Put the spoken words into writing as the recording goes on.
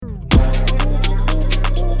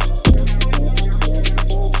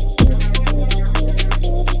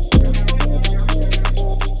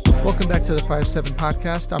to the 5-7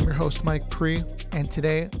 podcast. I'm your host, Mike Pre, and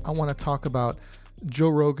today I want to talk about Joe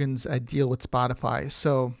Rogan's deal with Spotify.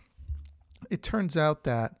 So it turns out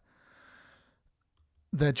that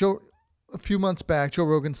a few months back, Joe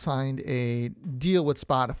Rogan signed a deal with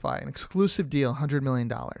Spotify, an exclusive deal, $100 million.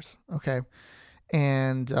 Okay.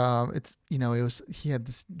 And he had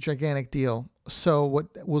this gigantic deal. So what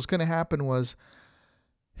was going to happen was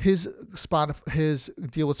his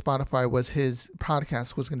deal with Spotify was his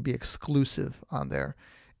podcast was going to be exclusive on there.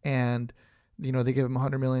 And, they gave him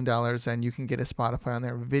 $100 million and you can get his Spotify on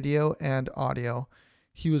there, video and audio.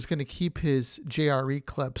 He was going to keep his JRE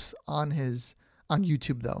clips on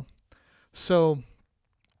YouTube though. So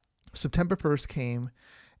September 1st came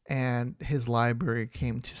and his library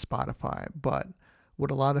came to Spotify. But what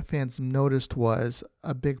a lot of fans noticed was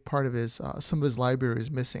a big part of some of his library is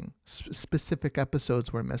missing. Specific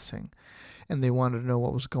episodes were missing, and they wanted to know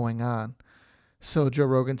what was going on. So Joe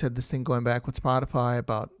Rogan had this thing going back with Spotify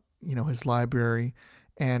about, his library,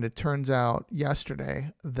 and it turns out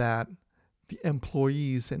yesterday that the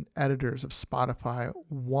employees and editors of Spotify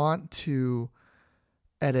want to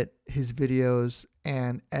edit his videos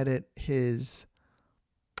and edit his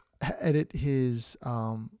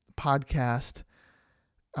podcast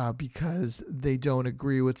because they don't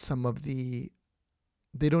agree with some of the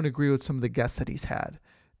guests that he's had.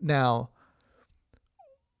 Now,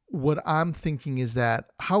 what I'm thinking is that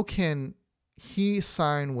how can he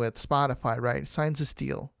sign with Spotify, right? Signs this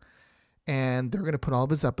deal, and they're going to put all of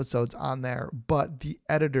his episodes on there, but the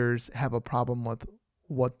editors have a problem with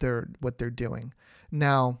what they're doing.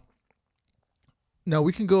 Now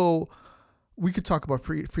we could talk about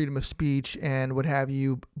freedom of speech and what have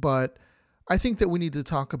you, but I think that we need to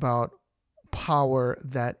talk about power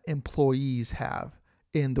that employees have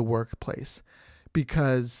in the workplace,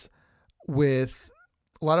 because with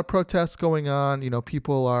a lot of protests going on,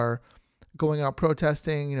 people are going out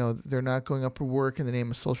protesting, they're not going up for work in the name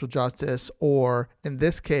of social justice, or in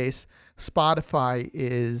this case, Spotify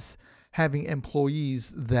is having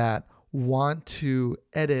employees that want to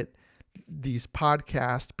edit these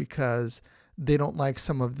podcasts because they don't like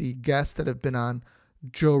some of the guests that have been on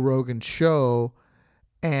Joe Rogan's show,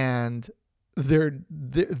 and they're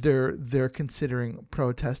considering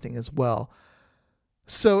protesting as well.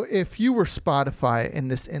 So if you were Spotify in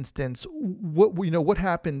this instance, what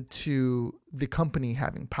happened to the company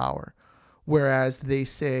having power? Whereas they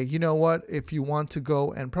say, if you want to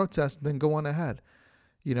go and protest, then go on ahead.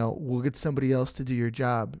 We'll get somebody else to do your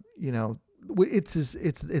job.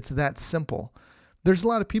 It's that simple. There's a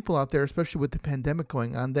lot of people out there, especially with the pandemic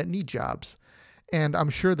going on, that need jobs. And I'm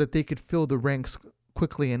sure that they could fill the ranks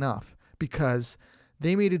quickly enough because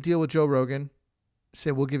they made a deal with Joe Rogan,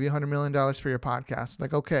 said, we'll give you $100 million for your podcast.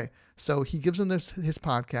 Like, okay. So he gives them his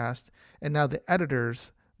podcast, and now the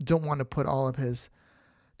editors don't want to put all of his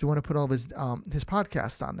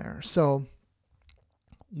podcast on there. So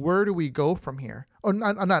where do we go from here? Or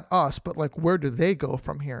not us, but like, where do they go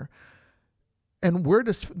from here? And where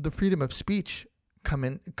does the freedom of speech come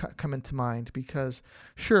into mind? Because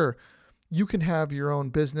sure, you can have your own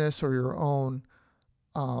business or your own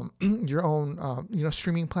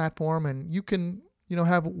streaming platform, and you can,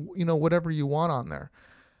 have, whatever you want on there.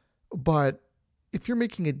 But if you're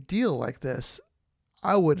making a deal like this,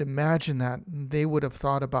 I would imagine that they would have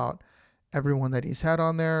thought about everyone that he's had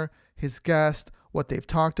on there, his guest, what they've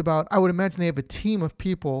talked about. I would imagine they have a team of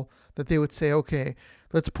people that they would say, okay,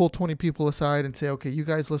 let's pull 20 people aside and say, okay, you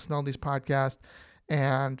guys listen to all these podcasts.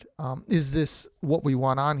 And is this what we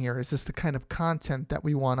want on here? Is this the kind of content that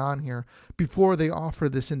we want on here? Before they offer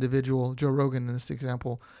this individual, Joe Rogan in this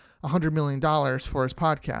example, $100 million for his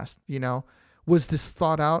podcast, was this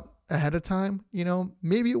thought out ahead of time?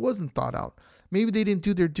 Maybe it wasn't thought out. Maybe they didn't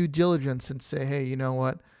do their due diligence and say, hey, you know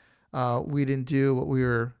what? We didn't do what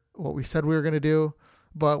we said we were going to do,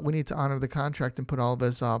 but we need to honor the contract and put all of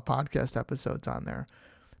his podcast episodes on there,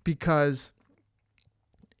 because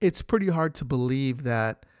it's pretty hard to believe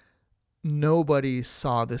that nobody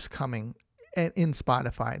saw this coming in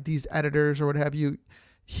Spotify. These editors or what have you,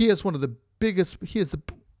 he has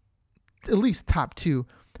at least top 2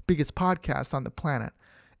 biggest podcasts on the planet.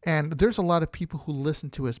 And there's a lot of people who listen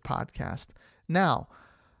to his podcast. Now,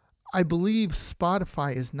 I believe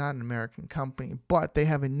Spotify is not an American company, but they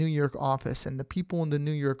have a New York office, and the people in the New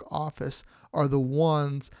York office are the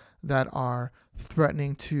ones that are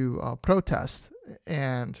threatening to protest.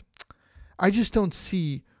 And I just don't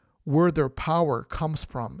see where their power comes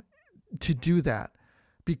from to do that,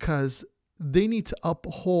 because they need to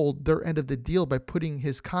uphold their end of the deal by putting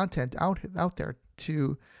his content out there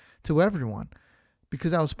to everyone,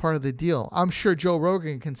 because that was part of the deal. I'm sure Joe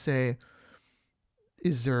Rogan can say,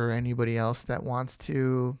 is there anybody else that wants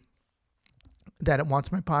my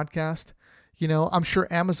podcast? I'm sure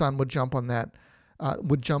Amazon would jump on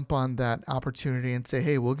that opportunity and say,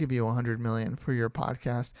 hey, we'll give you $100 million for your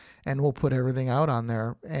podcast, and we'll put everything out on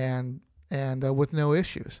there and with no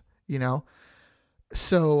issues.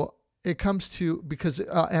 So it comes to, because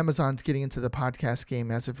Amazon's getting into the podcast game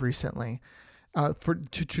as of recently,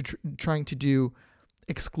 trying to do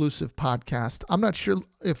exclusive podcast. I'm not sure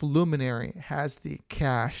if Luminary has the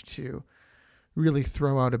cash to really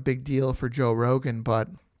throw out a big deal for Joe Rogan, but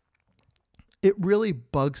it really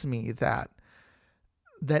bugs me that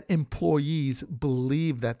employees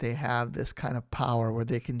believe that they have this kind of power where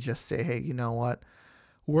they can just say, hey, you know what?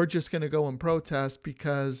 We're just going to go and protest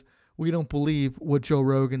because we don't believe what Joe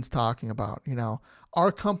Rogan's talking about.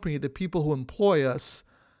 Our company, the people who employ us,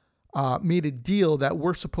 made a deal that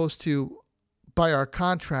we're supposed to, by our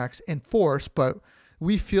contracts, enforce, but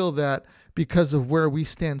we feel that because of where we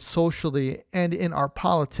stand socially and in our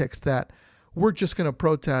politics, that we're just going to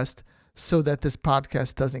protest so that this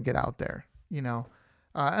podcast doesn't get out there.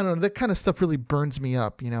 I don't know, that kind of stuff really burns me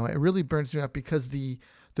up. It really burns me up because the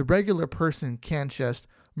regular person can't just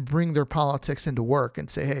bring their politics into work and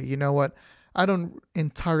say, hey, you know what? I don't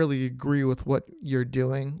entirely agree with what you're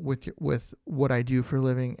doing with what I do for a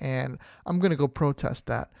living, and I'm going to go protest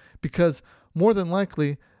that, because more than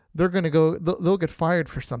likely they'll get fired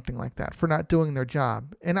for something like that, for not doing their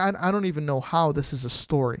job. And I don't even know how this is a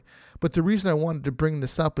story, but the reason I wanted to bring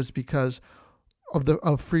this up is because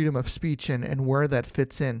of freedom of speech and where that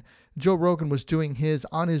fits in. Joe Rogan was doing his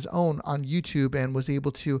on his own on YouTube and was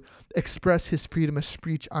able to express his freedom of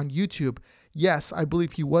speech on YouTube. Yes, I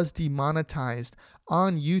believe he was demonetized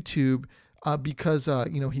on YouTube because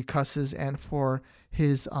he cusses and for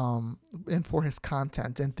his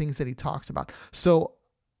content and things that he talks about. So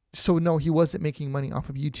no, he wasn't making money off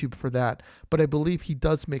of YouTube for that, but I believe he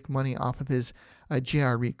does make money off of his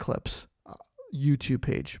JRE Clips YouTube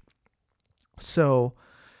page. So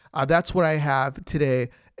that's what I have today,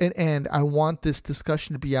 and I want this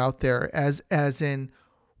discussion to be out there as in,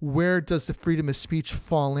 where does the freedom of speech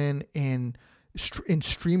fall in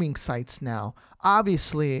streaming sites now?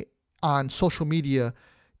 Obviously, on social media,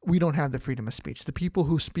 we don't have the freedom of speech. The people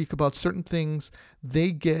who speak about certain things, their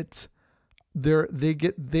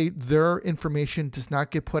information does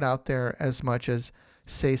not get put out there as much as,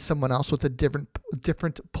 say, someone else with a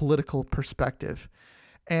different political perspective.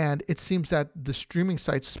 And it seems that the streaming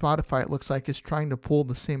site Spotify, it looks like, is trying to pull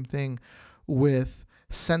the same thing with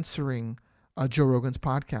censoring Joe Rogan's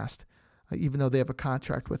podcast, even though they have a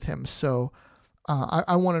contract with him. So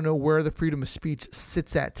I want to know where the freedom of speech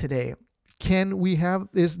sits at today. Can we have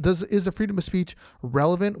is the freedom of speech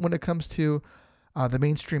relevant when it comes to the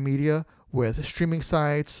mainstream media, with streaming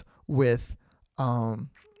sites, with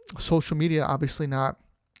social media? Obviously not.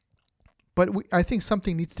 But I think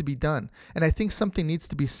something needs to be done. And I think something needs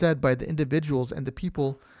to be said by the individuals and the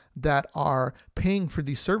people that are paying for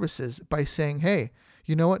these services by saying, hey,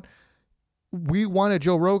 you know what? We wanted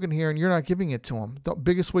Joe Rogan here and you're not giving it to him. The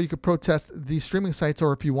biggest way you could protest these streaming sites,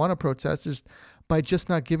 or if you want to protest, is by just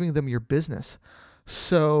not giving them your business.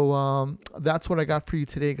 So that's what I got for you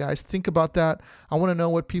today, guys. Think about that. I want to know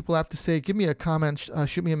what people have to say. Give me a comment.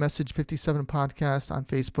 Shoot me a message, 57 Podcast on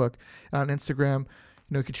Facebook and on Instagram.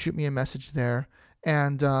 You could shoot me a message there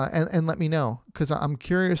and let me know, because I'm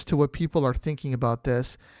curious to what people are thinking about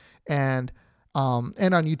this. And on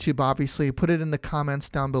YouTube, obviously, put it in the comments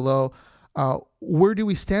down below. Where do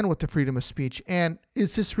we stand with the freedom of speech? And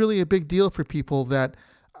is this really a big deal for people that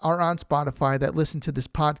are on Spotify that listen to this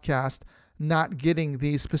podcast not getting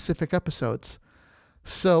these specific episodes?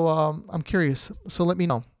 So I'm curious. So let me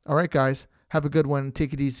know. All right, guys. Have a good one.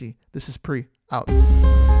 Take it easy. This is Pre out.